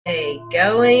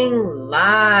Going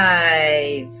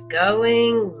live.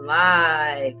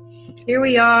 Here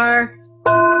we are,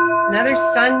 another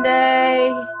Sunday.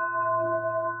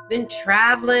 Been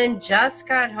traveling, just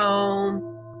got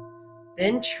home.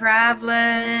 Been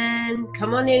traveling.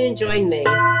 Come on in and join me.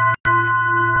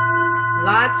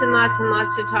 Lots and lots and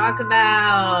lots to talk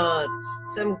about.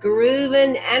 Some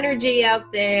grooving energy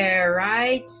out there,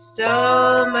 right?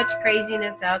 So much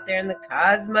craziness out there in the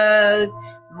cosmos.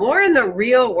 More in the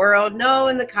real world. No,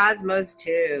 in the cosmos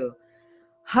too.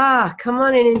 Come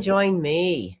on in and join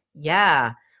me.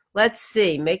 Yeah. Let's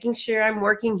see. Making sure I'm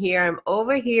working here. I'm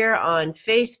over here on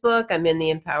Facebook. I'm in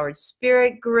the Empowered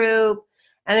Spirit group.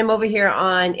 And I'm over here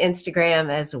on Instagram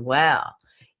as well.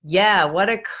 Yeah, what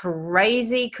a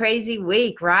crazy, crazy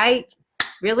week, right?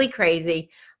 Really crazy.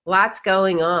 Lots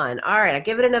going on. All right, I'll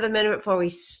give it another minute before we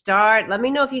start. Let me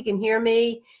know if you can hear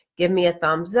me. Give me a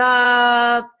thumbs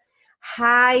up.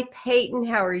 Hi, Peyton.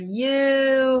 How are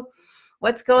you?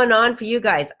 What's going on for you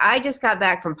guys? I just got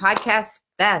back from Podcast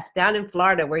Fest down in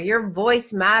Florida, where your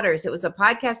voice matters. It was a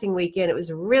podcasting weekend. It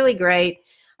was really great.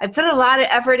 I put a lot of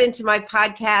effort into my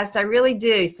podcast. I really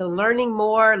do. So learning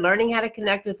more, learning how to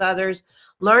connect with others,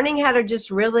 learning how to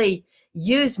just really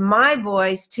use my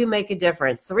voice to make a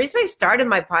difference. The reason I started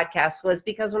my podcast was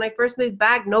because when I first moved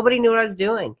back, nobody knew what I was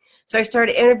doing. So I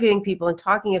started interviewing people and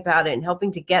talking about it and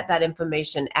helping to get that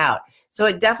information out. So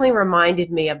it definitely reminded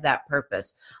me of that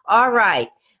purpose. All right.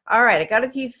 I got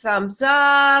a few thumbs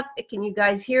up. Can you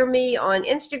guys hear me on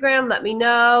Instagram? Let me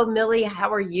know. Millie, how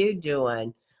are you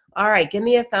doing? All right, give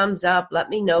me a thumbs up. Let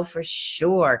me know for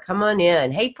sure. Come on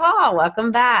in. Hey, Paul, welcome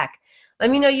back.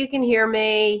 Let me know you can hear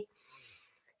me,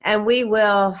 and we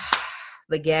will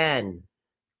begin.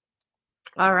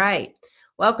 All right.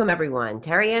 Welcome, everyone.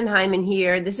 Terry Ann Hyman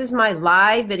here. This is my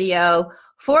live video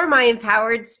for my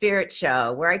Empowered Spirit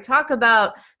Show, where I talk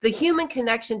about the human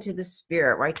connection to the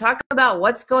spirit, where I talk about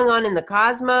what's going on in the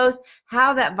cosmos,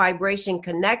 how that vibration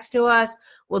connects to us.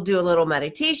 We'll do a little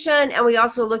meditation, and we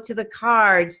also look to the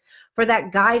cards for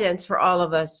that guidance for all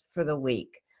of us for the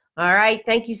week. All right.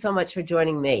 Thank you so much for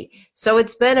joining me. So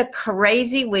it's been a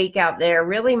crazy week out there,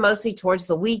 really mostly towards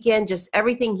the weekend, just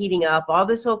everything heating up, all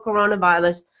this whole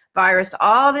coronavirus,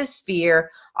 all this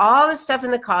fear, all this stuff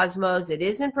in the cosmos. It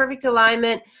is in perfect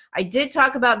alignment. I did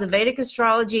talk about the Vedic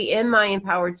astrology in my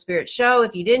Empowered Spirit Show.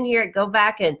 If you didn't hear it, go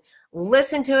back and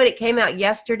listen to it. It came out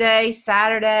yesterday,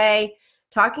 Saturday,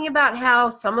 talking about how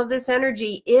some of this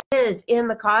energy is in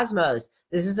the cosmos.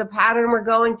 This is a pattern we're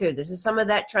going through. This is some of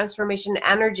that transformation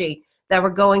energy that we're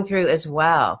going through as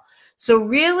well. So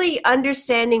really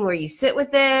understanding where you sit with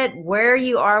it, where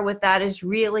you are with that is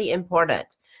really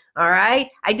important. All right.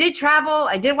 I did travel.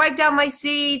 I did wipe down my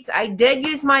seats. I did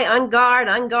use my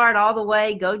unguard all the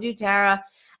way. Go do Tara.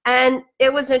 And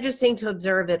it was interesting to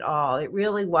observe it all. It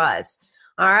really was.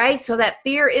 All right. So that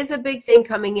fear is a big thing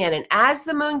coming in. And as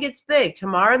the moon gets big,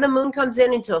 tomorrow the moon comes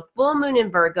in into a full moon in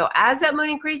Virgo. As that moon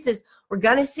increases, we're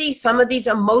going to see some of these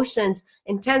emotions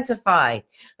intensify.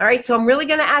 All right. So I'm really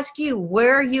going to ask you,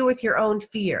 where are you with your own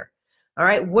fear? All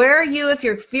right. Where are you if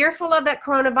you're fearful of that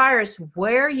coronavirus?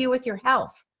 Where are you with your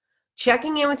health?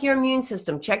 Checking in with your immune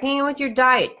system, checking in with your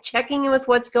diet, checking in with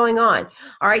what's going on.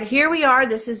 All right, here we are.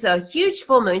 This is a huge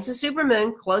full moon. It's a super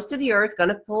moon close to the earth, going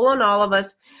to pull on all of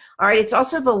us. All right, it's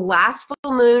also the last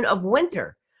full moon of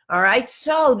winter. All right,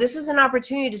 so this is an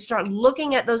opportunity to start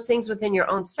looking at those things within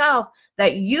your own self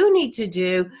that you need to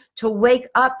do to wake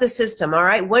up the system. All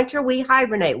right, winter we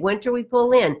hibernate, winter we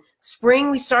pull in. Spring,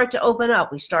 we start to open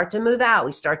up. We start to move out.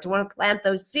 We start to want to plant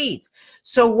those seeds.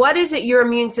 So what is it your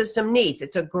immune system needs?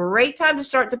 It's a great time to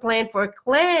start to plan for a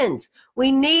cleanse.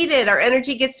 We need it. Our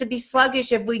energy gets to be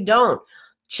sluggish if we don't.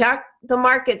 Check the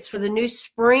markets for the new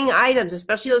spring items,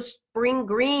 especially those spring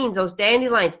greens, those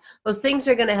dandelions. Those things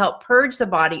are going to help purge the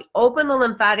body, open the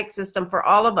lymphatic system for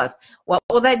all of us. What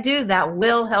will that do? That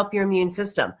will help your immune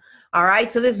system. All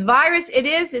right, so this virus,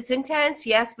 it's intense,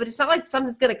 yes, but it's not like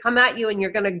something's going to come at you and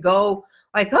you're going to go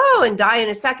like, oh, and die in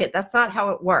a second. That's not how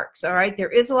it works, all right? There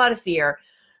is a lot of fear.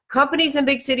 Companies in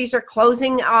big cities are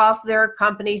closing off their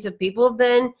companies if people have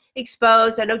been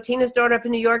exposed. I know Tina's daughter up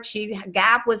in New York,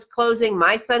 Gap was closing.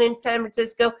 My son in San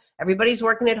Francisco, everybody's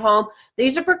working at home.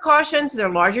 These are precautions for their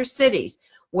larger cities.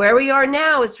 Where we are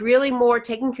now, it's really more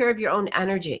taking care of your own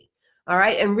energy. All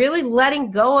right, and really letting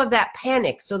go of that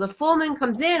panic. So the full moon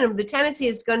comes in, and the tendency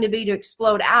is going to be to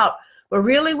explode out. But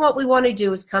really what we want to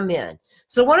do is come in.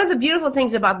 So one of the beautiful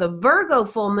things about the Virgo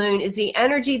full moon is the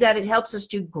energy that it helps us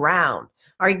to ground.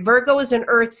 All right, Virgo is an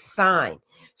earth sign.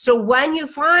 So when you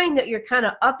find that you're kind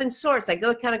of up in sorts, I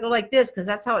kind of go like this because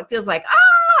that's how it feels like,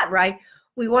 right?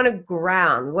 we want to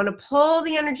ground. We want to pull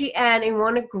the energy in and we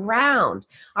want to ground.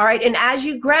 All right. And as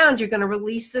you ground, you're going to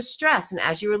release the stress. And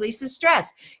as you release the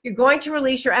stress, you're going to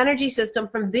release your energy system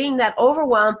from being that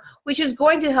overwhelm, which is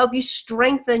going to help you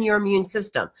strengthen your immune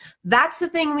system. That's the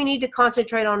thing we need to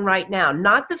concentrate on right now,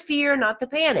 not the fear, not the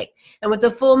panic. And with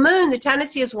the full moon, the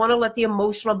tendency is want to let the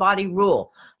emotional body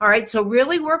rule. All right. So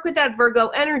really work with that Virgo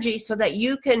energy so that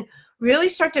you can really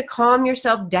start to calm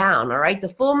yourself down, all right? The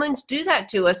full moons do that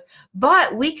to us,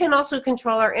 but we can also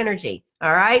control our energy,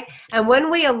 all right? And when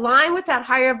we align with that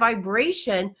higher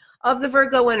vibration of the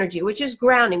Virgo energy, which is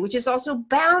grounding, which is also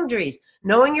boundaries,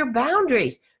 knowing your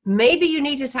boundaries. Maybe you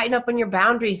need to tighten up on your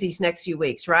boundaries these next few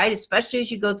weeks, right? Especially as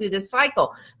you go through this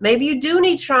cycle. Maybe you do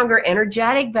need stronger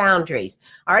energetic boundaries,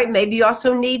 all right? Maybe you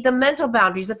also need the mental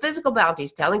boundaries, the physical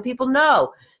boundaries, telling people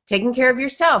no, taking care of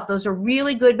yourself. Those are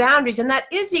really good boundaries. And that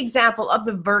is the example of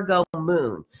the Virgo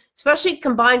moon, especially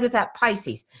combined with that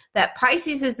Pisces. That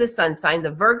Pisces is the sun sign.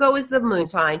 The Virgo is the moon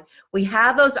sign. We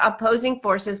have those opposing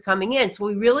forces coming in. So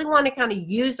we really want to kind of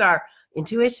use our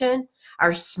intuition,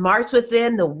 our smarts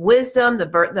within, the wisdom.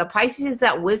 The Pisces is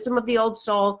that wisdom of the old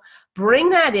soul.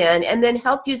 Bring that in and then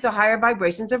help use the higher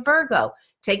vibrations of Virgo.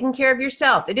 Taking care of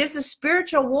yourself. It is a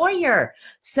spiritual warrior.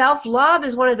 Self-love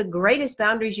is one of the greatest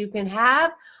boundaries you can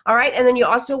have. All right. And then you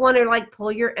also want to like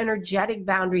pull your energetic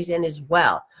boundaries in as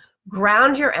well.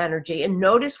 Ground your energy and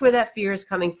notice where that fear is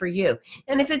coming for you.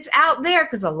 And if it's out there,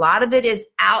 because a lot of it is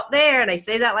out there, and I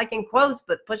say that like in quotes,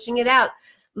 but pushing it out,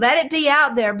 let it be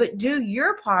out there, but do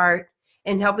your part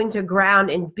in helping to ground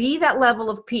and be that level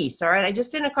of peace. All right. I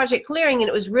just did a Akashic clearing and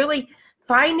it was really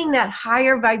finding that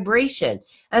higher vibration.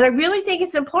 And I really think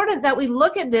it's important that we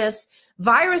look at this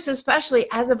virus, especially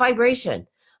as a vibration.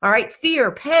 All right,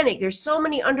 fear, panic, there's so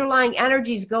many underlying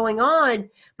energies going on,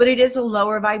 but it is a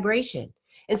lower vibration.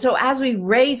 And so as we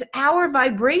raise our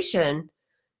vibration,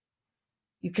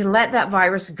 you can let that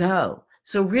virus go.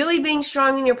 So really being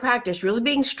strong in your practice, really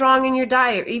being strong in your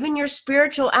diet, even your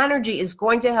spiritual energy is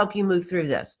going to help you move through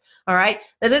this. All right.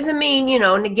 That doesn't mean,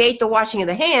 negate the washing of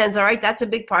the hands. All right. That's a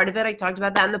big part of it. I talked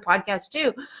about that in the podcast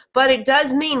too. But it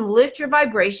does mean lift your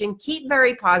vibration, keep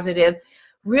very positive,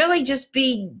 really just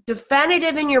be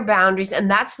definitive in your boundaries. And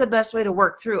that's the best way to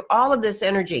work through all of this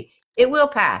energy. It will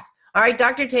pass. All right.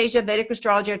 Dr. Tasia, Vedic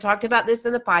astrologer, talked about this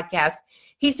in the podcast.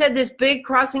 He said this big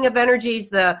crossing of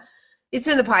energies, it's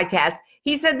in the podcast.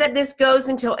 He said that this goes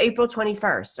until April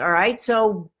 21st. All right.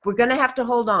 So we're going to have to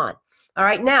hold on. All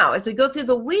right. Now, as we go through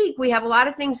the week, we have a lot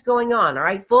of things going on. All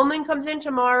right. Full moon comes in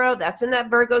tomorrow. That's in that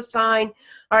Virgo sign.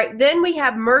 All right. Then we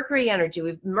have Mercury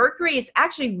energy. Mercury is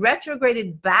actually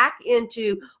retrograded back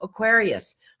into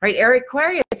Aquarius. Right.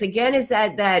 Aquarius, again, is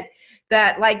that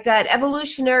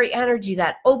evolutionary energy,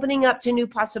 that opening up to new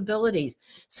possibilities.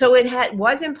 So it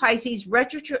was in Pisces,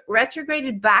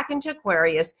 retrograded back into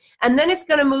Aquarius, and then it's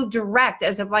going to move direct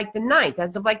as of like the 9th,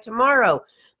 as of like tomorrow.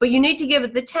 But you need to give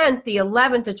it the 10th, the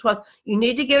 11th, the 12th. You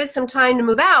need to give it some time to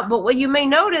move out. But what you may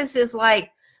notice is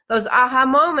like those aha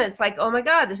moments, like, oh my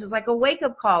God, this is like a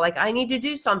wake-up call. Like, I need to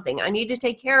do something. I need to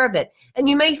take care of it. And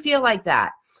you may feel like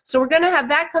that. So we're going to have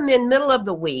that come in middle of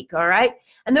the week, all right?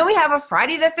 And then we have a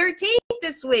Friday the 13th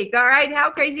this week, all right?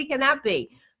 How crazy can that be?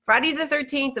 Friday the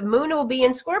 13th, the moon will be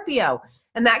in Scorpio.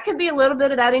 And that can be a little bit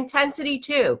of that intensity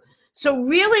too. So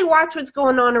really watch what's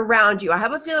going on around you. I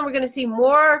have a feeling we're going to see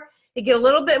more. It get a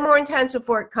little bit more intense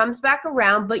before it comes back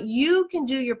around, but you can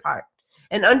do your part.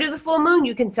 And under the full moon,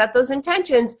 you can set those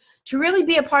intentions to really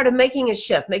be a part of making a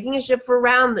shift for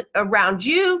around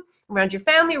you, around your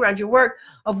family, around your work,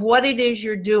 of what it is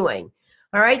you're doing.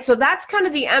 All right, so that's kind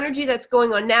of the energy that's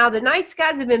going on now. The night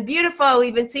skies have been beautiful.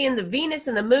 We've been seeing the Venus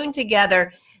and the moon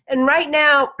together. And right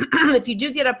now, if you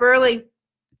do get up early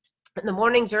in the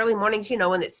mornings, early mornings,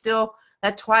 when it's still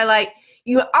that twilight,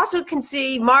 you also can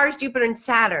see Mars, Jupiter, and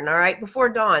Saturn, all right, before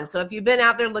dawn. So if you've been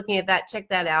out there looking at that, check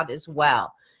that out as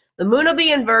well. The moon will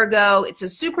be in Virgo. It's a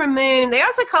super moon. They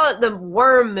also call it the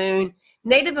worm moon,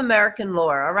 Native American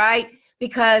lore, all right,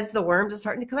 because the worms are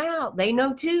starting to come out. They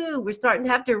know too. We're starting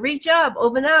to have to reach up,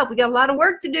 open up. We got a lot of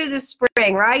work to do this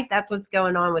spring, right? That's what's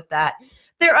going on with that.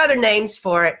 There are other names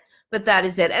for it, but that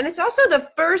is it. And it's also the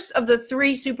first of the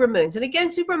 3 supermoons. And again,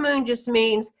 supermoon just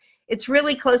means it's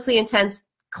really close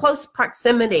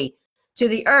proximity to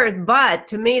the earth. But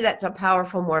to me, that's a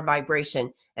powerful, more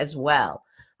vibration as well.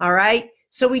 All right.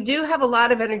 So we do have a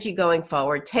lot of energy going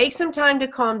forward. Take some time to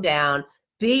calm down.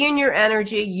 Be in your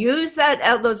energy. Use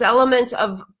those elements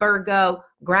of Virgo,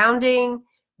 grounding,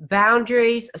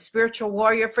 boundaries, a spiritual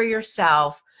warrior for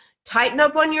yourself. Tighten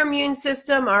up on your immune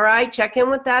system, all right? Check in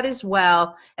with that as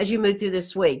well as you move through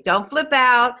this week. Don't flip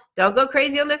out. Don't go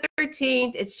crazy on the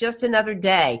 13th. It's just another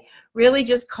day. Really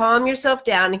just calm yourself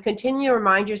down and continue to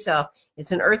remind yourself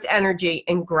it's an earth energy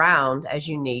and ground as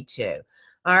you need to.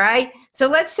 All right? So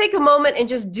let's take a moment and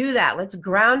just do that. Let's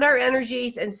ground our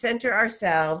energies and center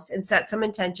ourselves and set some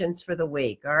intentions for the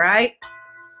week, all right?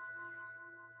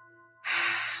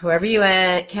 Wherever you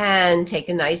can, take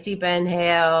a nice deep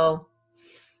inhale.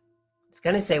 It's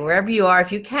going to say wherever you are,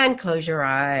 if you can, close your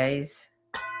eyes.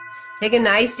 Take a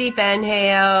nice deep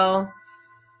inhale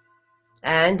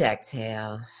and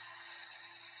exhale.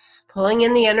 Pulling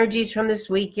in the energies from this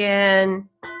weekend,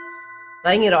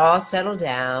 letting it all settle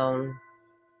down.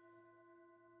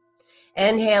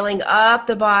 Inhaling up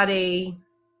the body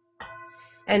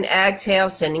and exhale,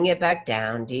 sending it back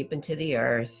down deep into the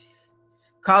earth.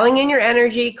 Calling in your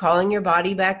energy, calling your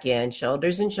body back in,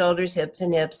 shoulders and shoulders, hips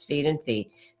and hips, feet and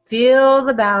feet. Feel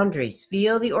the boundaries.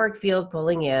 Feel the auric field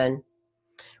pulling in.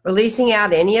 Releasing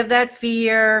out any of that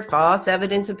fear, false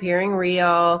evidence appearing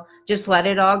real. Just let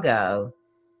it all go.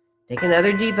 Take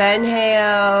another deep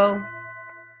inhale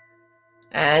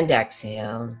and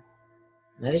exhale.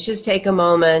 Let us just take a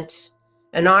moment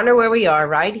and honor where we are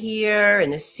right here in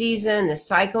the season, the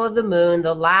cycle of the moon,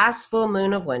 the last full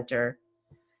moon of winter.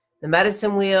 The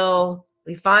medicine wheel,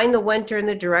 we find the winter in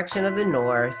the direction of the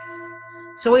north.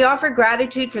 So we offer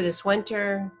gratitude for this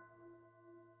winter,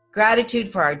 gratitude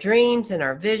for our dreams and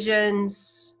our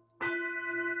visions,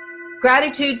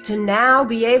 gratitude to now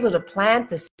be able to plant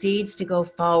the seeds to go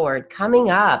forward, coming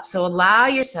up. So allow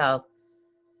yourself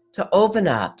to open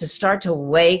up, to start to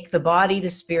wake the body, the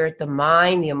spirit, the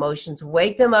mind, the emotions,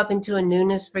 wake them up into a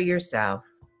newness for yourself.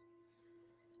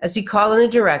 As you call in the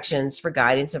directions for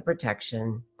guidance and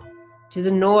protection to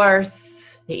the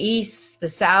north, the east, the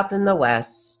south, and the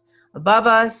west, above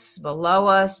us, below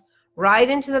us, right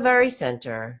into the very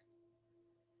center.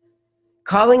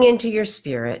 Calling into your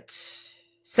spirit,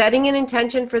 setting an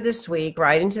intention for this week,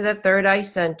 right into the third eye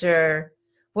center,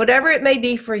 whatever it may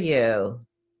be for you.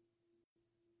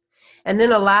 And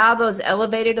then allow those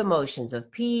elevated emotions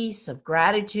of peace, of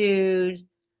gratitude,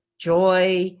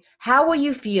 joy. How will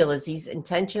you feel as these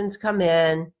intentions come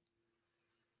in?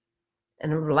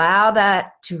 And allow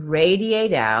that to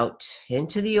radiate out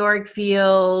into the auric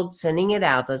field, sending it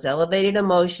out, those elevated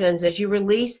emotions as you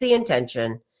release the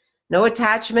intention. No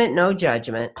attachment, no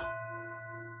judgment.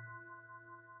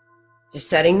 Just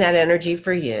setting that energy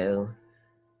for you.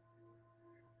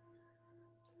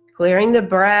 Clearing the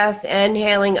breath,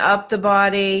 inhaling up the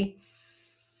body.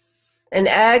 And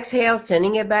exhale,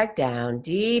 sending it back down,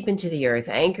 deep into the earth,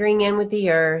 anchoring in with the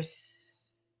earth.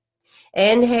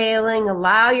 Inhaling,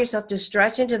 allow yourself to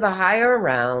stretch into the higher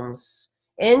realms,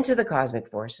 into the cosmic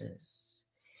forces.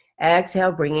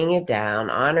 Exhale, bringing it down,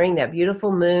 honoring that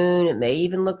beautiful moon. It may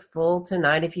even look full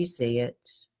tonight if you see it.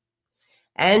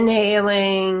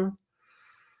 Inhaling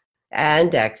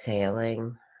and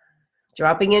exhaling,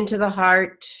 dropping into the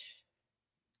heart.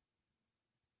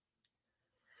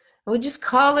 We just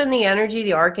call in the energy,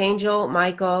 the Archangel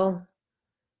Michael.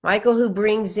 Michael, who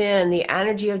brings in the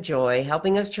energy of joy,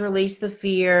 helping us to release the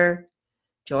fear.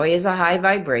 Joy is a high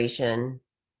vibration.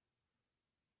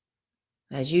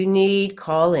 As you need,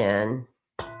 call in.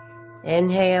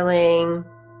 Inhaling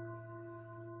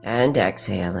and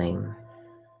exhaling.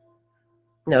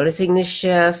 Noticing the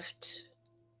shift.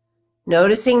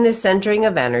 Noticing the centering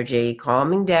of energy,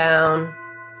 calming down.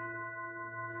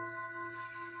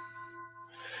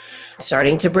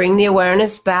 Starting to bring the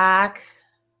awareness back.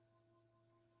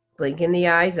 Blinking the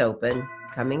eyes open,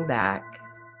 coming back.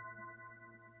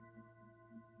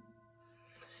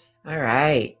 All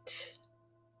right.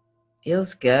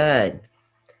 Feels good.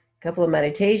 A couple of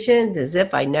meditations as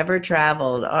if I never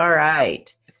traveled. All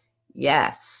right.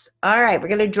 Yes. All right. We're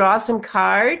going to draw some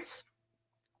cards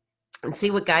and see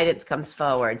what guidance comes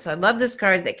forward. So I love this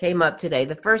card that came up today.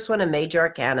 The first one, a Major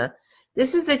Arcana.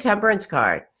 This is the Temperance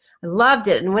card. I loved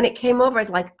it. And when it came over, I was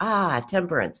like,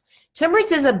 temperance.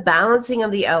 Temperance is a balancing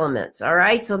of the elements, all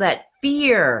right? So that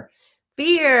fear,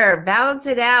 balance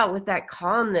it out with that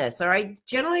calmness, all right?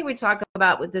 Generally, we talk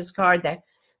about with this card that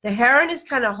the Heron is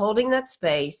kind of holding that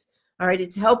space, all right?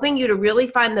 It's helping you to really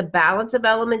find the balance of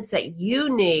elements that you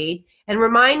need and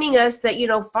reminding us that, you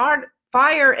know,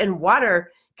 fire and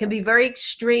water can be very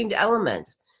extreme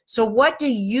elements. So what do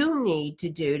you need to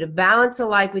do to balance a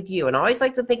life with you? And I always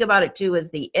like to think about it too as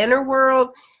the inner world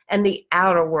and the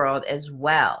outer world as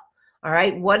well. All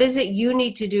right, what is it you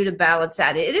need to do to balance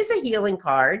that? It is a healing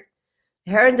card.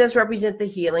 Heron does represent the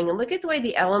healing. And look at the way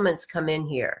the elements come in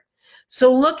here. So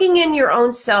looking in your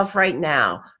own self right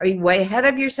now, are you way ahead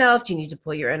of yourself? Do you need to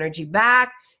pull your energy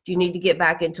back? Do you need to get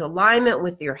back into alignment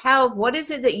with your health? What is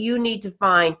it that you need to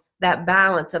find that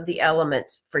balance of the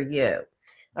elements for you?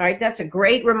 All right, that's a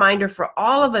great reminder for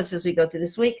all of us as we go through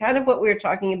this week, kind of what we were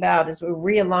talking about as we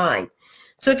realign.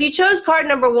 So if you chose card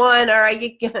number 1, all right,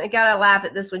 you gotta laugh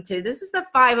at this one too. This is the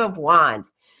 5 of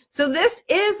Wands. So this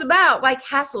is about like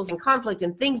hassles and conflict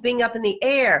and things being up in the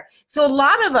air. So a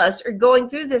lot of us are going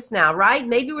through this now, right?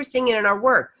 Maybe we're seeing it in our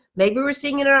work. Maybe we're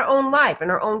seeing it in our own life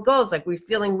and our own goals, like we're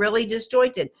feeling really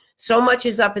disjointed. So much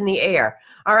is up in the air.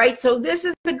 All right, so this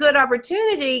is a good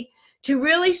opportunity to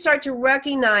really start to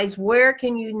recognize where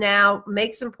can you now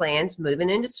make some plans moving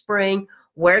into spring.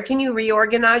 Where can you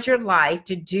reorganize your life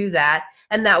to do that?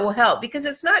 And that will help because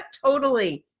it's not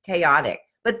totally chaotic,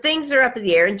 but things are up in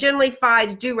the air. And generally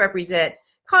 5s do represent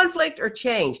conflict or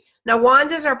change. Now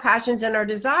Wands is our passions and our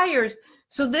desires.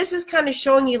 So this is kind of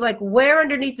showing you like where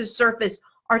underneath the surface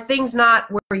are things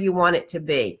not where you want it to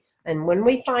be. And when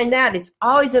we find that, it's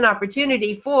always an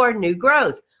opportunity for new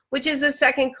growth, which is the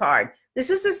second card. This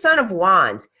is the Son of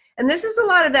Wands. And this is a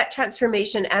lot of that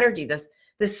transformation energy.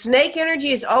 The snake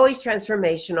energy is always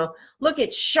transformational. Look,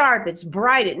 it's sharp, it's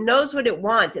bright, it knows what it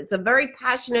wants. It's a very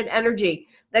passionate energy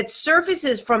that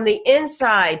surfaces from the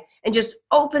inside and just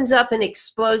opens up and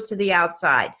explodes to the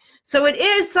outside. So it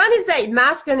is, Sun is that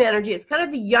masculine energy. It's kind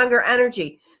of the younger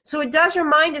energy. So it does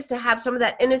remind us to have some of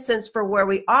that innocence for where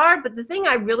we are. But the thing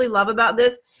I really love about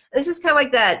this is kind of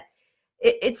like that,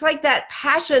 it's like that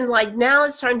passion, like now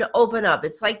it's time to open up.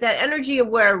 It's like that energy of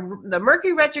where the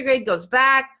Mercury retrograde goes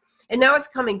back and now it's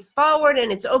coming forward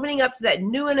and it's opening up to that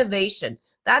new innovation.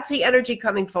 That's the energy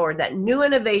coming forward, that new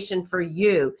innovation for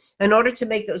you in order to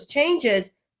make those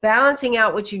changes, balancing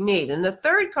out what you need. And the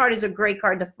third card is a great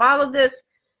card to follow this.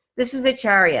 This is the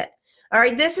Chariot. All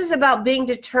right, this is about being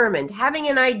determined, having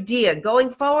an idea, going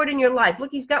forward in your life.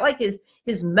 Look, he's got like his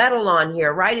medal on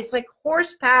here, right? It's like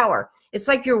horsepower. It's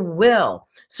like your will.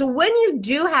 So when you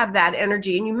do have that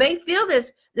energy, and you may feel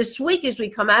this week as we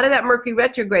come out of that Mercury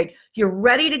retrograde, you're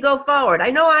ready to go forward. I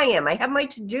know I am. I have my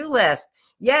to-do list.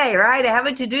 Yay, right? I have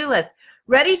a to-do list.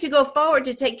 Ready to go forward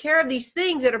to take care of these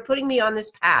things that are putting me on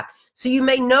this path. So you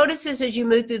may notice this as you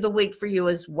move through the week for you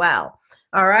as well.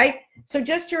 All right? So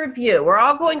just to review, we're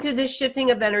all going through this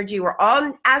shifting of energy. We're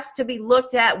all asked to be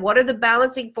looked at. What are the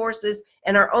balancing forces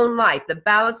in our own life? The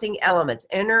balancing elements,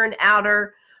 inner and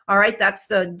outer. All right, that's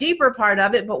the deeper part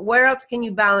of it, but where else can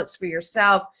you balance for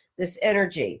yourself this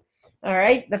energy? All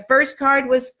right, the first card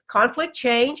was conflict,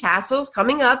 change, hassles,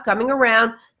 coming up, coming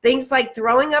around, things like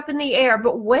throwing up in the air,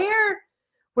 but where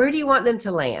do you want them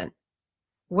to land?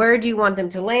 Where do you want them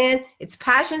to land? It's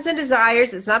passions and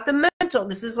desires. It's not the mental.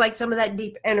 This is like some of that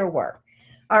deep inner work.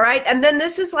 All right, and then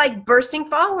this is like bursting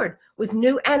forward with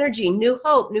new energy, new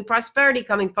hope, new prosperity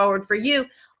coming forward for you.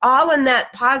 All in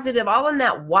that positive, all in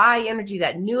that Y energy,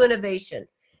 that new innovation.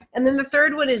 And then the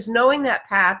third one is knowing that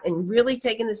path and really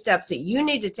taking the steps that you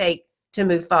need to take to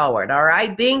move forward, all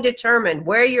right? Being determined,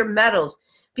 wear your medals,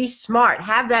 be smart,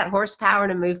 have that horsepower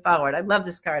to move forward. I love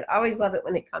this card. I always love it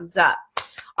when it comes up.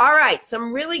 All right,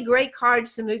 some really great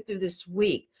cards to move through this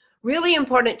week. Really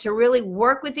important to really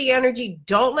work with the energy.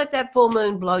 Don't let that full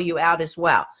moon blow you out as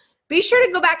well. Be sure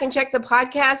to go back and check the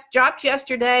podcast. Dropped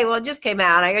yesterday. Well, it just came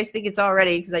out. I always think it's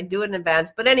already because I do it in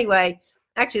advance. But anyway,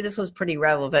 actually, this was pretty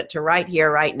relevant to right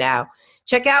here, right now.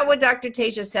 Check out what Dr.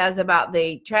 Tasia says about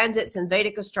the transits in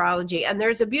Vedic astrology. And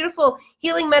there's a beautiful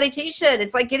healing meditation.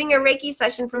 It's like getting a Reiki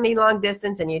session from me long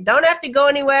distance, and you don't have to go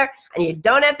anywhere, and you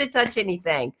don't have to touch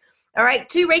anything. All right,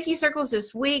 2 Reiki circles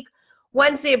this week.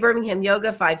 Wednesday at Birmingham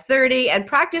Yoga, 5:30, and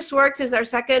Practice Works is our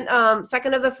second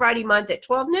of the Friday month at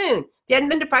 12 noon. If you hadn't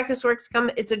been to Practice Works,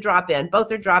 come. It's a drop-in. Both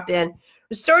are drop-in.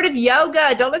 Restorative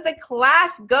Yoga. Don't let the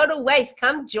class go to waste.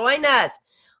 Come join us.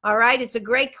 All right, it's a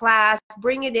great class.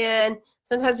 Bring it in.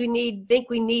 Sometimes we think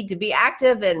we need to be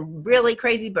active and really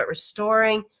crazy, but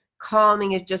restoring,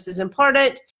 calming is just as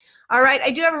important. All right,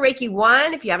 I do have a Reiki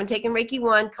 1. If you haven't taken Reiki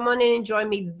 1, come on in and join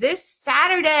me this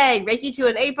Saturday. Reiki 2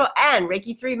 in April and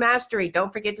Reiki 3 Mastery.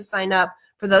 Don't forget to sign up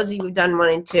for those of you who've done 1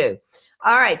 and 2.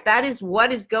 All right, that is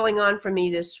what is going on for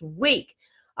me this week.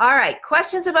 All right,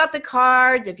 questions about the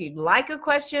cards. If you'd like a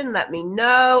question, let me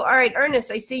know. All right,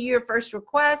 Ernest, I see your first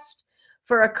request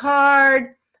for a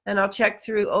card, and I'll check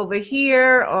through over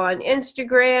here on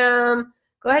Instagram.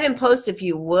 Go ahead and post if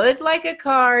you would like a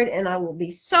card, and I will be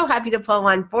so happy to pull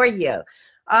one for you.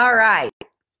 All right.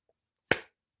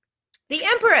 The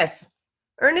Empress.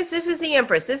 Ernest, this is the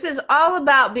Empress. This is all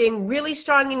about being really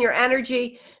strong in your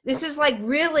energy. This is like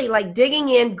really like digging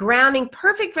in, grounding,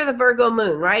 perfect for the Virgo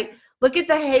moon, right? Look at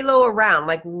the halo around,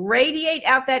 like radiate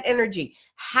out that energy.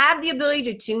 Have the ability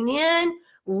to tune in,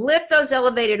 lift those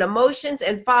elevated emotions,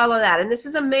 and follow that. And this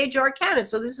is a major arcana,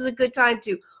 so this is a good time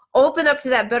to open up to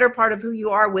that better part of who you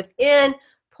are within,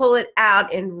 pull it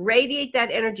out, and radiate that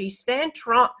energy. Stand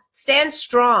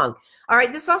strong. All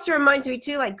right, this also reminds me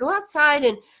too, like go outside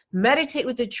and meditate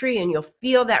with the tree, and you'll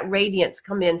feel that radiance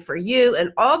come in for you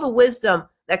and all the wisdom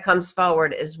that comes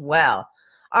forward as well.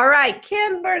 All right,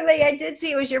 Kimberly, I did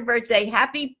see it was your birthday.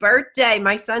 Happy birthday.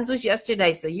 My son's was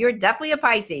yesterday, so you're definitely a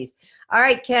Pisces. All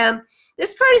right, Kim,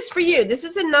 this card is for you. This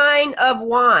is a 9 of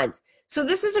Wands. So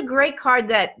this is a great card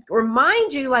that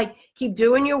reminds you, like, keep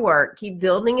doing your work, keep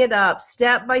building it up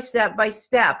step by step by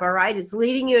step, all right? It's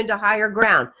leading you into higher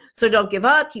ground. So don't give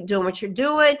up, keep doing what you're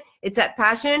doing. It's that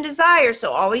passion and desire,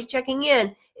 so always checking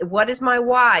in. What is my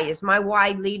why? Is my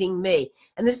why leading me?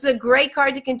 And this is a great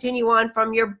card to continue on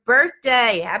from your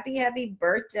birthday. Happy, happy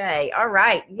birthday. All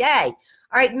right, yay. All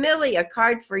right, Millie, a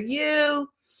card for you.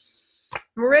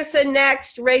 Marissa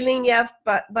next, Raylene, yes,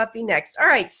 Buffy next. All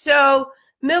right, so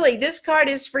Millie, this card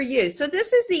is for you. So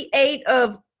this is the 8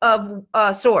 of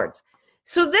Swords.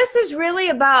 So this is really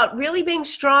about really being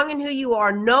strong in who you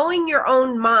are, knowing your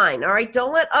own mind, all right?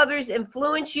 Don't let others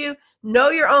influence you. Know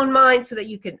your own mind so that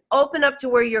you can open up to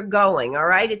where you're going, all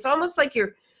right? It's almost like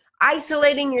you're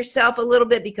isolating yourself a little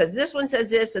bit because this one says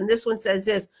this and this one says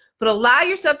this, but allow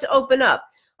yourself to open up,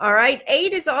 all right?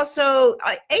 8 is also,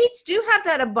 8s do have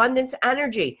that abundance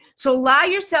energy. So allow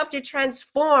yourself to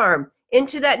transform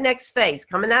into that next phase.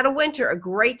 Coming out of winter, a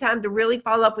great time to really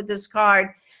follow up with this card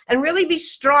and really be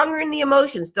stronger in the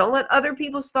emotions. Don't let other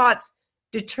people's thoughts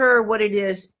deter what it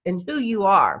is and who you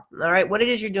are, all right? What it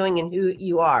is you're doing and who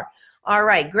you are. All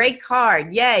right, great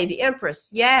card. Yay, the Empress.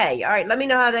 Yay. All right, let me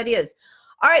know how that is.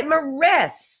 All right,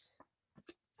 Maris.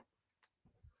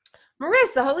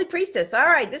 Maris, the Holy Priestess. All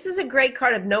right, this is a great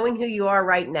card of knowing who you are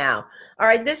right now. All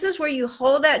right, this is where you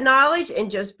hold that knowledge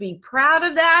and just be proud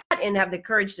of that and have the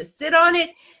courage to sit on it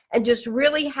and just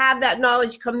really have that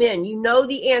knowledge come in. You know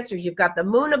the answers. You've got the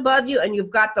moon above you and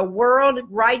you've got the world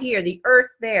right here, the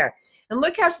earth there. And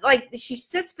look how like she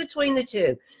sits between the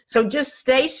two. So just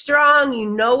stay strong. You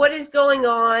know what is going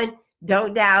on.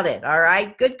 Don't doubt it. All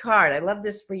right. Good card. I love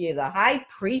this for you. The High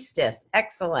Priestess.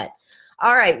 Excellent.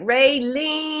 All right.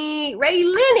 Raylene.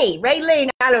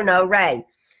 I don't know. Ray.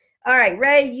 All right.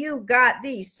 Ray, you got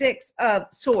the 6 of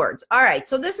Swords. All right.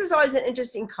 So this is always an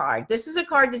interesting card. This is a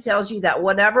card that tells you that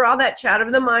whatever all that chatter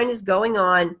of the mind is going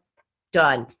on,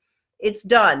 done. It's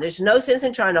done. There's no sense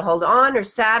in trying to hold on or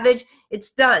savage. It's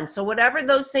done. So whatever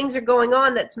those things are going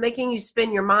on that's making you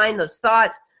spin your mind, those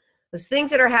thoughts, those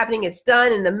things that are happening, it's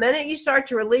done. And the minute you start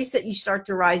to release it, you start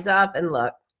to rise up and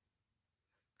look.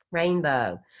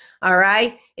 Rainbow. All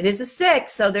right. It is a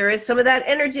 6. So there is some of that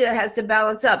energy that has to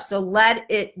balance up. So let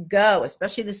it go,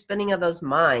 especially the spinning of those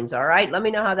minds. All right. Let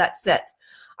me know how that sits.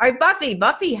 All right, Buffy.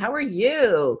 Buffy, how are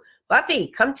you? Buffy,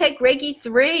 come take Reiki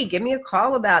 3. Give me a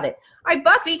call about it. All right,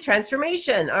 Buffy,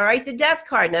 transformation. All right, the death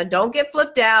card. Now, don't get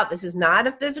flipped out. This is not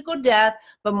a physical death,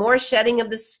 but more shedding of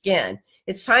the skin.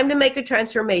 It's time to make a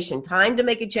transformation, time to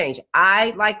make a change.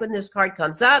 I like when this card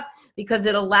comes up because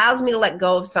it allows me to let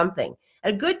go of something.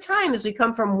 A good time as we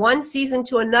come from one season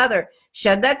to another.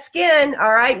 Shed that skin,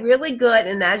 all right, really good.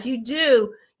 And as you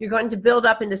do, you're going to build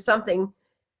up into something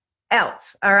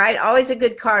else, all right? Always a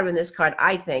good card when this card,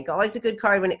 I think. Always a good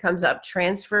card when it comes up.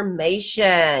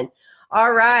 Transformation.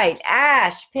 All right,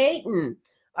 Ash, Peyton.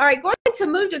 All right, going to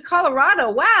move to Colorado.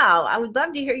 Wow, I would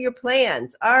love to hear your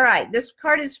plans. All right, this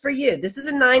card is for you. This is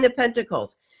a 9 of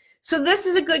Pentacles. So this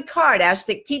is a good card, Ash,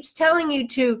 that keeps telling you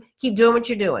to keep doing what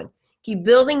you're doing. Keep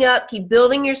building up, keep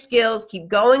building your skills, keep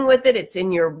going with it. It's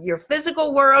in your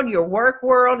physical world, your work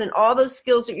world, and all those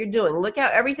skills that you're doing. Look how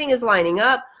everything is lining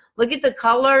up. Look at the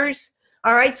colors.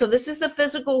 All right, so this is the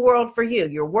physical world for you,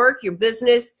 your work, your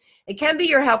business. It can be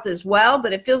your health as well,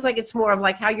 but it feels like it's more of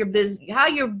like how you're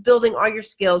building all your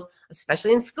skills,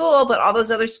 especially in school, but all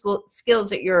those other skills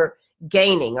that you're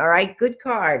gaining. All right, good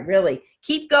card, really.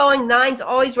 Keep going. 9s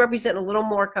always represent a little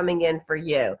more coming in for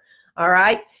you. All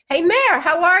right. Hey, Mare,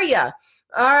 how are you?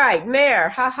 All right, Mare,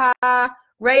 haha.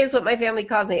 Ray is what my family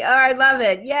calls me. All right, love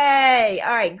it. Yay.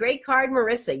 All right, great card,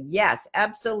 Marissa. Yes,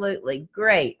 absolutely.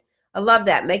 Great. I love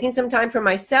that. Making some time for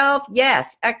myself.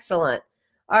 Yes, excellent.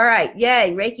 All right,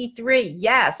 yay, Reiki 3.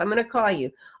 Yes, I'm going to call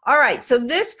you. All right, so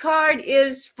this card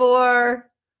is for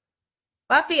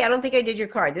Buffy. I don't think I did your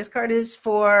card. This card is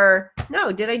for,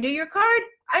 no, did I do your card?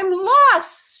 I'm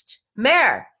lost.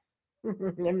 Mare.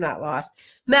 I'm not lost.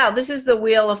 Mel, this is the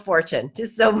Wheel of Fortune.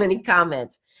 Just so many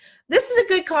comments. This is a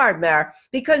good card, Mare,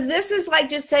 because this is like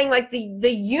just saying like the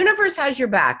universe has your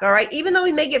back, all right? Even though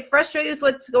we may get frustrated with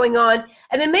what's going on,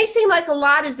 and it may seem like a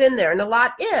lot is in there, and a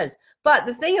lot is. But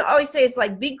the thing I always say is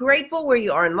like, be grateful where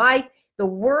you are in life. The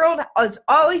world is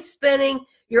always spinning.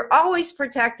 You're always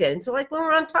protected. And so like when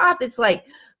we're on top, it's like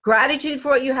gratitude for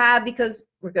what you have, because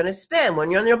we're going to spin. When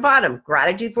you're on your bottom,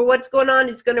 gratitude for what's going on,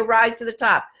 it's going to rise to the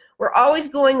top. We're always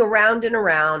going around and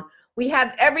around. We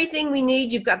have everything we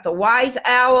need. You've got the wise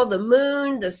owl, the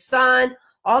moon, the sun.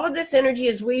 All of this energy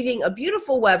is weaving a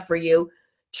beautiful web for you.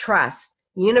 Trust.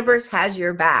 The universe has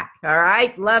your back. All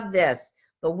right? Love this.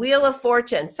 The Wheel of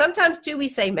Fortune. Sometimes, too, we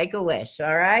say make a wish.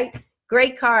 All right?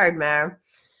 Great card, Mare.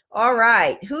 All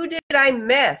right. Who did I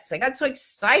miss? I got so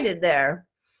excited there.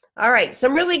 All right.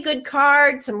 Some really good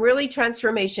cards. Some really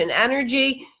transformation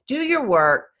energy. Do your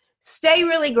work. Stay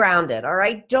really grounded, all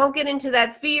right? Don't get into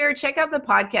that fear. Check out the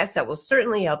podcast. That will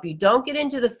certainly help you. Don't get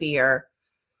into the fear.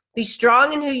 Be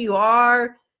strong in who you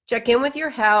are. Check in with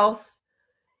your health.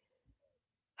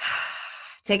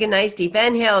 Take a nice deep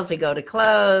inhale as we go to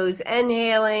close.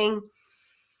 Inhaling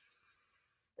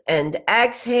and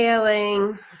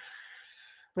exhaling.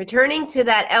 Returning to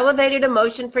that elevated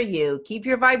emotion for you. Keep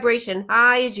your vibration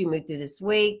high as you move through this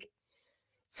week.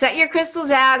 Set your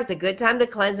crystals out. It's a good time to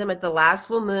cleanse them at the last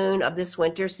full moon of this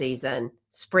winter season.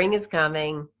 Spring is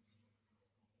coming.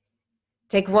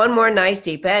 Take one more nice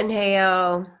deep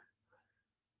inhale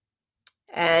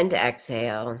and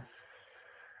exhale.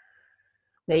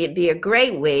 May it be a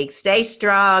great week. Stay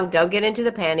strong. Don't get into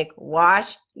the panic.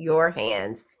 Wash your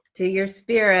hands. To your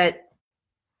spirit,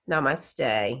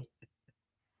 namaste.